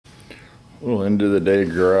Little end of the day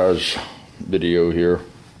garage video here.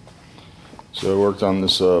 So I worked on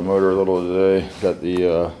this motor a little today. Got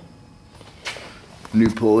the new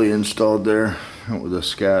pulley installed there. Went with a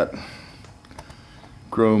Scat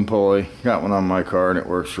chrome pulley. Got one on my car and it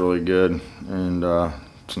works really good. And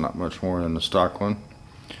it's not much more than the stock one.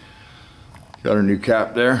 Got a new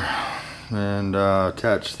cap there. And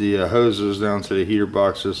attached the hoses down to the heater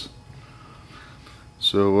boxes.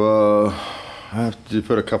 So I have to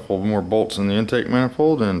put a couple more bolts in the intake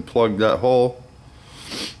manifold and plug that hole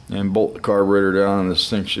and bolt the carburetor down, and this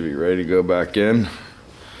thing should be ready to go back in.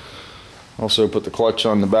 Also put the clutch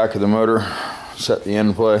on the back of the motor, set the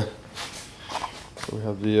end play. So we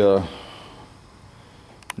have the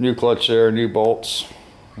new clutch there, new bolts,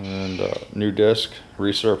 and new disc,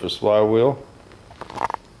 resurfaced flywheel.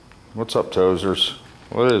 What's up, Tozers?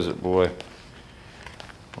 What is it, boy?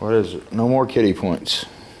 What is it? No more kitty points.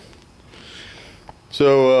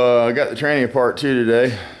 So I got the tranny apart too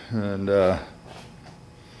today, and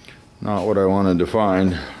not what I wanted to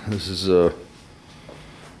find. This is a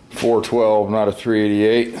 412, not a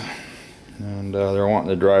 388, and they're wanting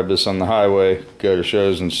to drive this on the highway, go to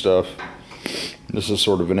shows and stuff. This is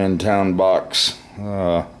sort of an in-town box.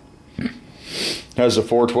 Has a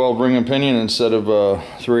 412 ring and pinion instead of a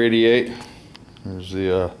 388. There's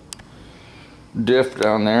the diff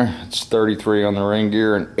down there. It's 33 on the ring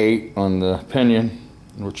gear and 8 on the pinion,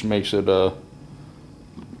 which makes it a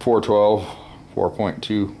 412,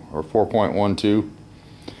 4.2 or 4.12.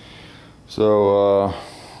 So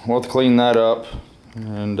we'll have to clean that up,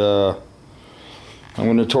 and I'm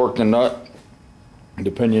going to torque the nut.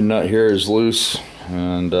 The pinion nut here is loose,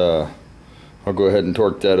 and I'll go ahead and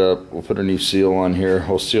torque that up. We'll put a new seal on here.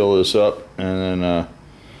 We'll seal this up, and then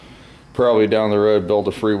probably down the road build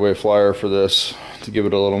a freeway flyer for this to give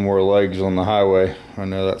it a little more legs on the highway. I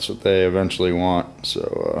know that's what they eventually want.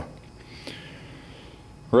 So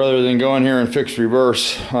rather than going here and fix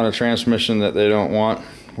reverse on a transmission that they don't want,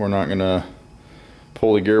 we're not going to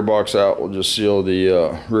pull the gearbox out. We'll just seal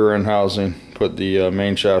the rear end housing, put the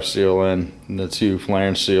main shaft seal in, and the 2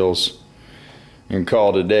 flange seals, and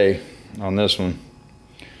call it a day on this one.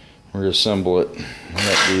 Reassemble it.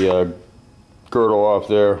 Got the girdle off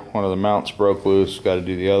there. One of the mounts broke loose. Got to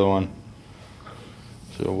do the other one.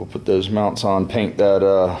 So we'll put those mounts on, paint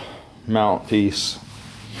that mount piece,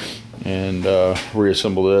 and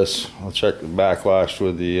reassemble this. I'll check the backlash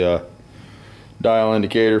with the dial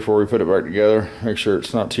indicator before we put it back together. Make sure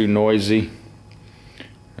it's not too noisy.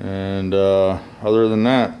 And other than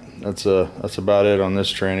that, that's about it on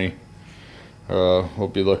this tranny. We'll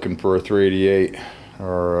be looking for a 388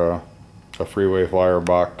 or a freeway flyer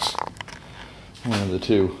box, one of the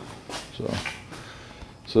two.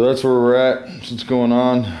 So that's where we're at. That's what's going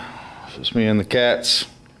on. It's just me and the cats.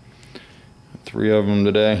 3 of them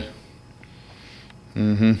today.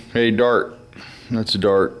 Hey, Dart. That's a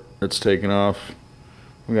Dart. That's taking off.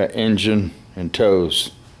 We got engine and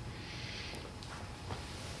toes.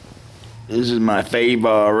 This is my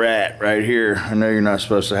favorite right here. I know you're not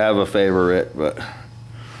supposed to have a favorite, but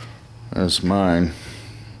that's mine.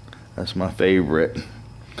 That's my favorite.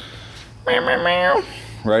 Meow, meow, meow.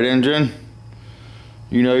 Right, engine?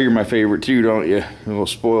 You know you're my favorite too, don't you? A little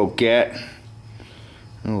spoiled cat.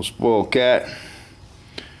 A little spoiled cat.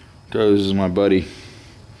 Toes is my buddy.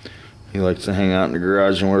 He likes to hang out in the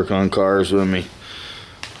garage and work on cars with me.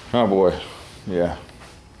 Oh boy, yeah.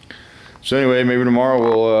 So anyway, maybe tomorrow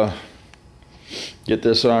we'll get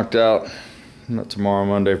this knocked out. Not tomorrow,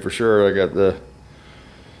 Monday for sure. I got the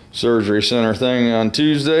surgery center thing on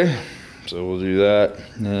Tuesday, so we'll do that,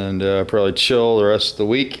 and probably chill the rest of the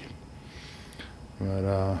week.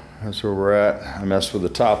 But that's where we're at. I messed with the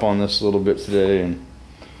top on this a little bit today, and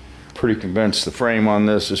pretty convinced the frame on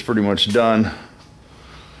this is pretty much done.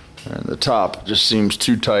 And the top just seems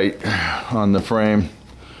too tight on the frame.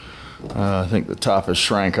 I think the top has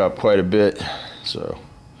shrank up quite a bit. So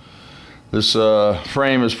this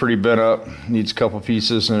frame is pretty bent up, needs a couple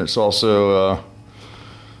pieces, and it's also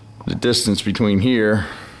the distance between here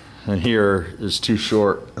and here is too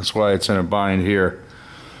short. That's why it's in a bind here.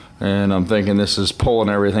 And I'm thinking this is pulling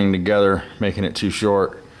everything together, making it too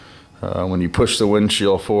short. When you push the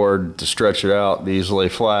windshield forward to stretch it out, these lay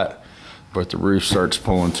flat, but the roof starts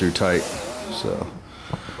pulling too tight. So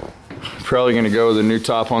probably gonna go with a new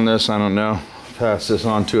top on this. I don't know. Pass this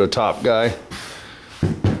on to a top guy.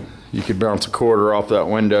 You could bounce a quarter off that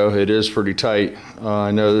window. It is pretty tight.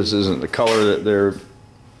 I know this isn't the color that they're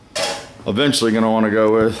eventually gonna want to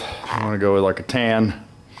go with. I want to go with like a tan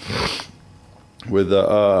with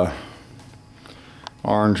a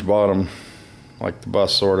orange bottom, like the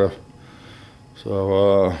bus sort of.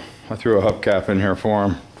 So I threw a hubcap in here for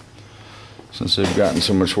him. since they've gotten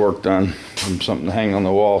so much work done. And something to hang on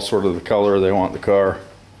the wall, sort of the color they want the car.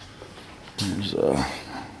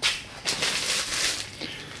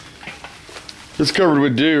 It's covered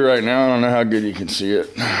with dew right now. I don't know how good you can see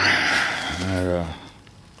it. There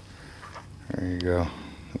you go.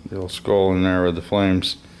 The little skull in there with the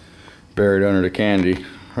flames buried under the candy.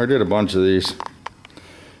 I did a bunch of these.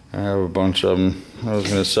 I have a bunch of them. I was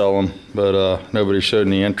going to sell them, but nobody showed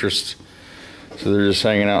any interest. So they're just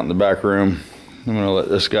hanging out in the back room. I'm going to let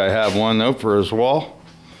this guy have one though for his wall.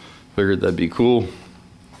 Figured that'd be cool.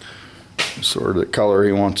 Sort of the color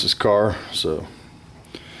he wants his car. So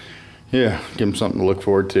yeah, give him something to look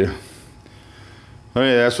forward to.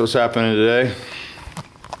 Okay, that's what's happening today.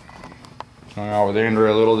 Hung out with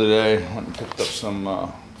Andrea a little today. Went and picked up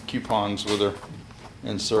some coupons with her,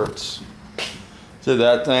 inserts. Did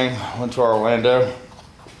that thing, went to Orlando.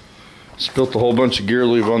 Spilt a whole bunch of gear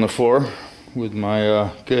lube on the floor with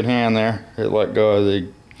my good hand there. It let go of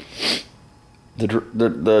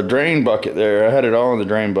the drain bucket there. I had it all in the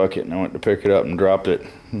drain bucket and I went to pick it up and drop it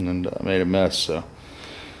and made a mess. So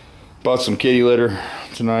bought some kitty litter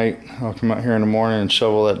tonight. I'll come out here in the morning and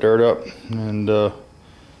shovel that dirt up and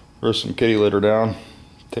throw some kitty litter down.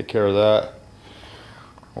 Take care of that.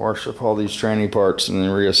 Wash up all these training parts and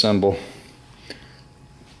then reassemble.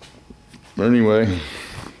 But anyway,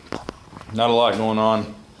 not a lot going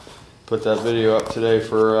on. Put that video up today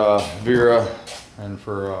for Vera and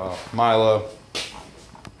for Milo.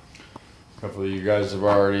 A couple of you guys have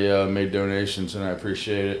already made donations and I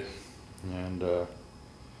appreciate it. And I'm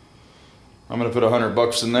gonna put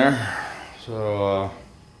 $100 in there, so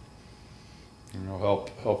you know, help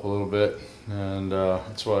a little bit, and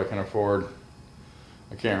that's what I can afford.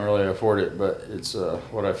 I can't really afford it, but it's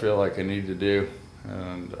what I feel like I need to do.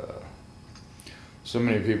 And so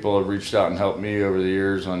many people have reached out and helped me over the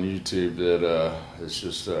years on YouTube that it's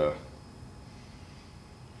just you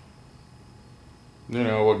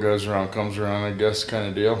know, what goes around comes around, I guess, kind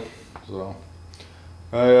of deal. So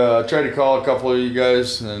I tried to call a couple of you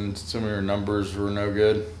guys and some of your numbers were no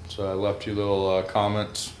good, so I left you little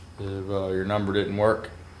comments if your number didn't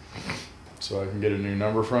work, so I can get a new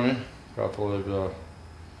number from you. A couple of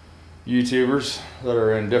YouTubers that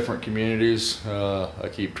are in different communities. I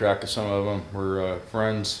keep track of some of them. We're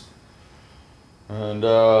friends, and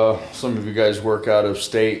some of you guys work out of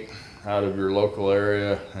state, out of your local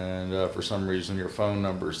area, and for some reason your phone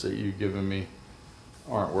numbers that you've given me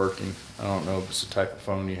aren't working. I don't know if it's the type of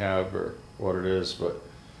phone you have or what it is, but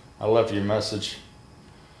I left you a message,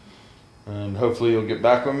 and hopefully you'll get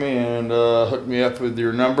back with me and hook me up with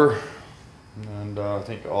your number. And I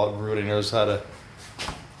think everybody knows how to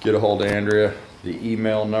get a hold of Andrea. The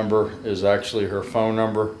email number is actually her phone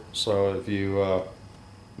number, so if you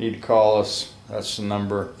need to call us, that's the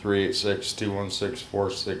number,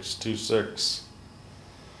 386-216-4626.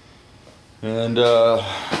 And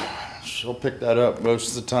she'll pick that up most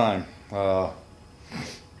of the time. I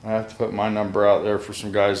have to put my number out there for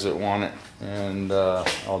some guys that want it, and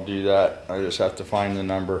I'll do that. I just have to find the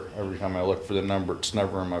number. Every time I look for the number, it's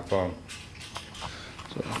never in my phone.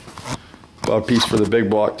 So, bought a piece for the big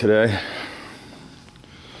block today.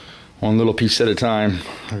 One little piece at a time.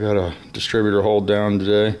 I got a distributor hold down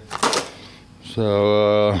today.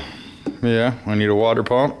 So yeah, I need a water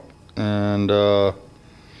pump and a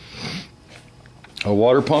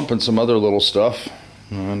water pump and some other little stuff,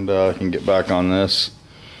 and I can get back on this.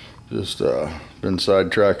 Just been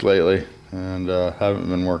sidetracked lately and haven't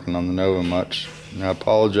been working on the Nova much. And I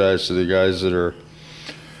apologize to the guys that are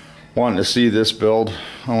wanting to see this build.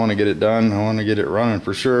 I want to get it done. I want to get it running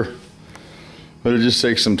for sure, but it just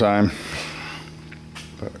takes some time.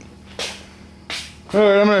 But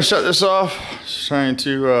alright, I'm going to shut this off. Just trying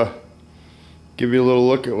to give you a little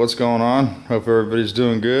look at what's going on. Hope everybody's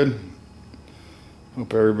doing good.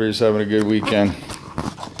 Hope everybody's having a good weekend.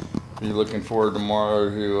 Be looking forward tomorrow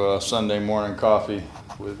to Sunday morning coffee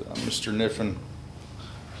with Mr. Niffin.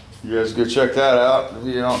 You guys go check that out. If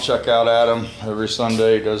you don't check out Adam, every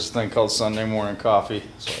Sunday he does a thing called Sunday morning coffee.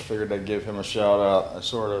 So I figured I'd give him a shout out. I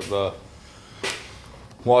sort of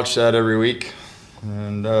watch that every week.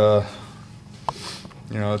 And you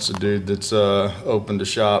know, it's a dude that's open to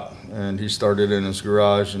shop, and he started in his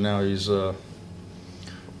garage, and now he's in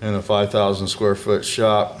a 5,000 square foot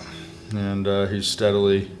shop, and he's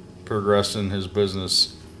steadily progressing his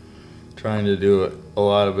business, trying to do what a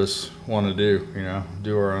lot of us want to do, you know,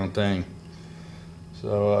 do our own thing.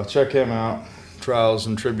 So check him out. Trials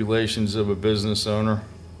and Tribulations of a Business Owner.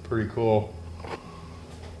 Pretty cool.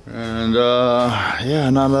 And yeah,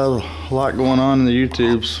 not a lot going on in the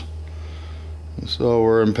YouTubes. So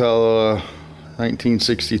we're in Pella.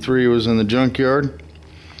 1963 was in the junkyard.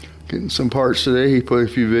 Getting some parts today. He put a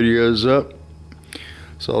few videos up.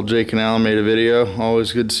 Saw Jake and Alan made a video.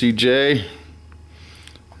 Always good to see Jay.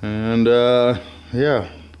 And yeah,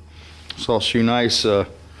 saw Shoe Nice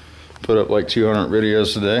put up like 200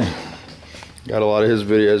 videos today. Got a lot of his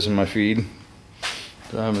videos in my feed.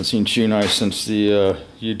 I haven't seen Shoe Nice since the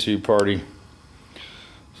YouTube party.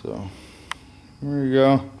 So there you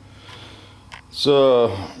go.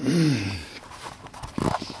 So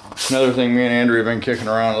another thing me and Andrew have been kicking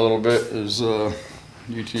around a little bit is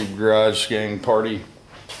YouTube Garage Gang Party.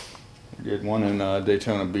 We did one in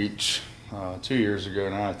Daytona Beach 2 years ago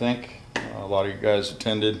now, I think. A lot of you guys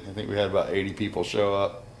attended. I think we had about 80 people show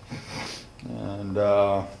up. And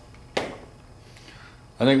I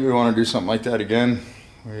think we want to do something like that again.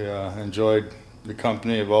 We enjoyed the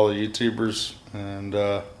company of all the YouTubers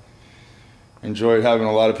and enjoyed having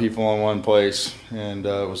a lot of people in one place. And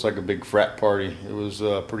it was like a big frat party. It was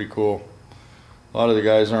pretty cool. A lot of the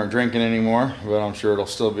guys aren't drinking anymore, but I'm sure it'll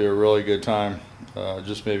still be a really good time.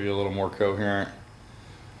 Just maybe a little more coherent.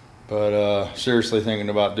 But seriously thinking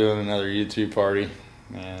about doing another YouTube party,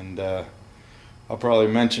 and I'll probably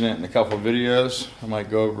mention it in a couple of videos. I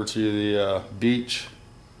might go over to the beach,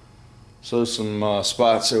 show some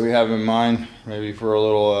spots that we have in mind, maybe for a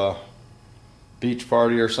little beach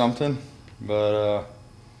party or something. But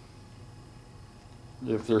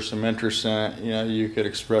if there's some interest in it, you know, you could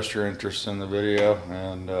express your interest in the video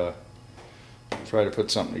and try to put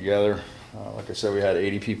something together. Like I said, we had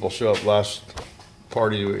 80 people show up last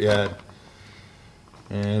party we had,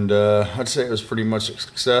 and I'd say it was pretty much a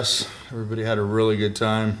success. Everybody had a really good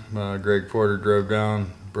time. Greg Porter drove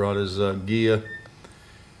down, brought his Gia,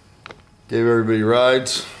 gave everybody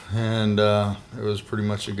rides, and it was pretty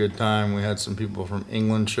much a good time. We had some people from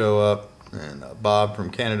England show up, and Bob from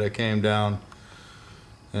Canada came down,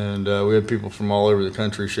 and we had people from all over the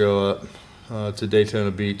country show up to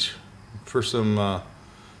Daytona Beach for some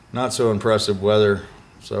not so impressive weather.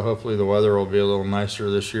 So hopefully the weather will be a little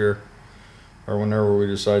nicer this year, or whenever we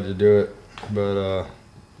decide to do it. But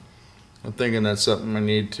I'm thinking that's something I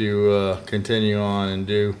need to continue on and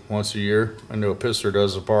do once a year. I know Pisser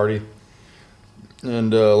does a party,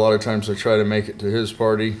 and a lot of times I try to make it to his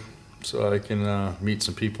party so I can meet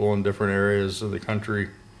some people in different areas of the country.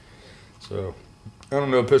 So I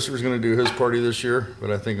don't know if Pisser's going to do his party this year,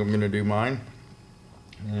 but I think I'm going to do mine.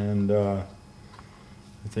 And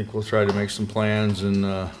I think we'll try to make some plans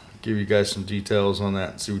and give you guys some details on that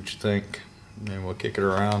and see what you think. And then we'll kick it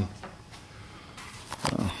around.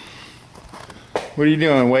 What are you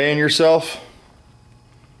doing, weighing yourself?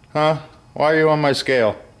 Huh? Why are you on my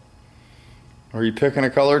scale? Are you picking a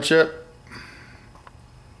color chip?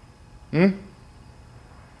 Do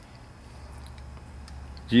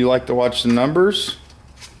you like to watch the numbers?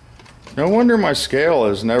 No wonder my scale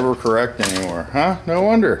is never correct anymore, huh? No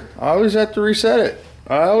wonder. I always have to reset it.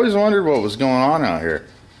 I always wondered what was going on out here.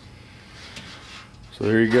 So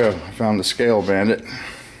there you go. I found the scale bandit.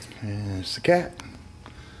 And it's the cat.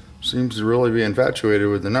 Seems to really be infatuated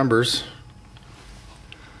with the numbers.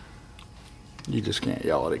 You just can't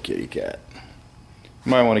yell at a kitty cat.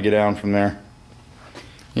 You might want to get down from there.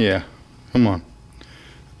 Yeah, come on.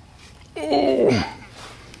 Oh.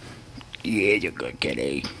 Yeah, you're a good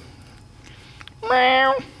kitty.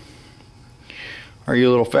 Meow. Are you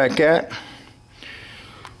a little fat cat?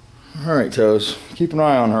 Alright, Toes. Keep an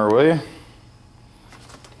eye on her, will you?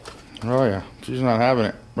 Oh yeah, she's not having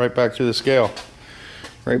it. Right back to the scale.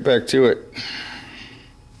 Right back to it.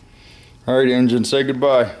 Alright, engine, say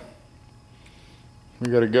goodbye.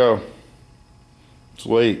 We gotta go. It's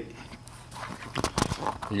late.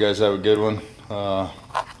 You guys have a good one.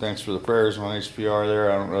 Thanks for the prayers on HPR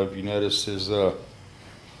there. I don't know if you noticed his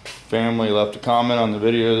family left a comment on the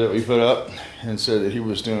video that we put up and said that he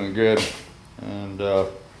was doing good. And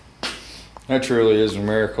that truly is a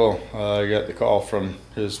miracle. I got the call from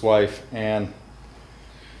his wife, and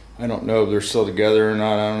I don't know if they're still together or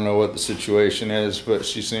not. I don't know what the situation is, but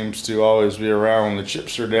she seems to always be around when the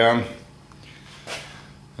chips are down.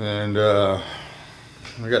 And I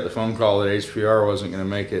got the phone call that HPR wasn't going to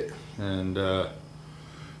make it, and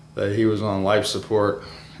that he was on life support,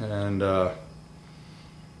 and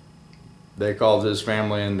they called his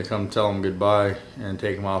family in to come tell him goodbye and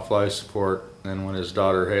take him off life support. And when his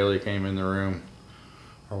daughter Haley came in the room,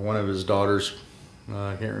 or one of his daughters,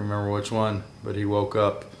 I can't remember which one, but he woke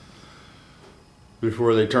up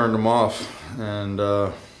before they turned him off, and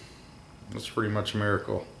that's pretty much a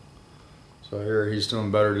miracle. So I hear he's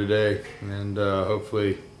doing better today, and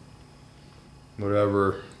hopefully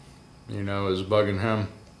whatever, you know, is bugging him,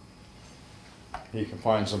 he can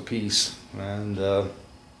find some peace. And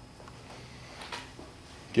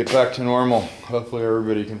get back to normal. Hopefully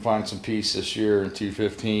everybody can find some peace this year in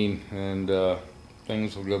 215, and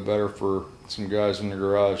things will go better for some guys in the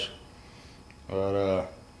garage. But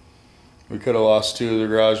we could have lost 2 of the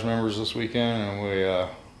garage members this weekend, and we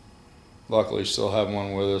luckily still have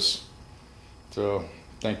one with us. So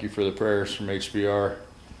thank you for the prayers from HBR.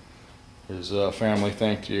 His family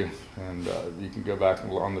thanked you, and you can go back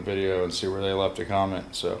on the video and see where they left a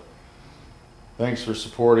comment. So thanks for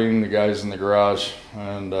supporting the guys in the garage,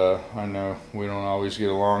 and I know we don't always get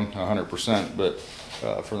along 100%, but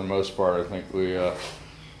for the most part I think we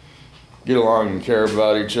get along and care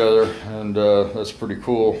about each other, and that's pretty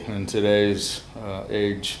cool in today's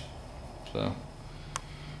age. So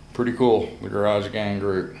pretty cool, the Garage Gang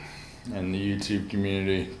group and the YouTube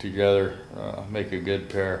community together make a good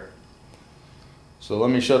pair. So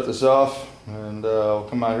let me shut this off, and I'll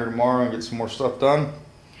come out here tomorrow and get some more stuff done.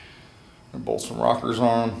 And bolt some rockers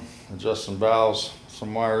on, adjust some valves,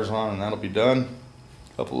 some wires on, and that'll be done.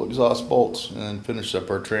 A couple exhaust bolts, and then finish up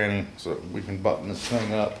our training so we can button this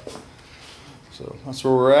thing up. So that's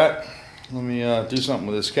where we're at. Let me do something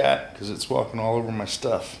with this cat because it's walking all over my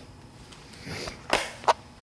stuff.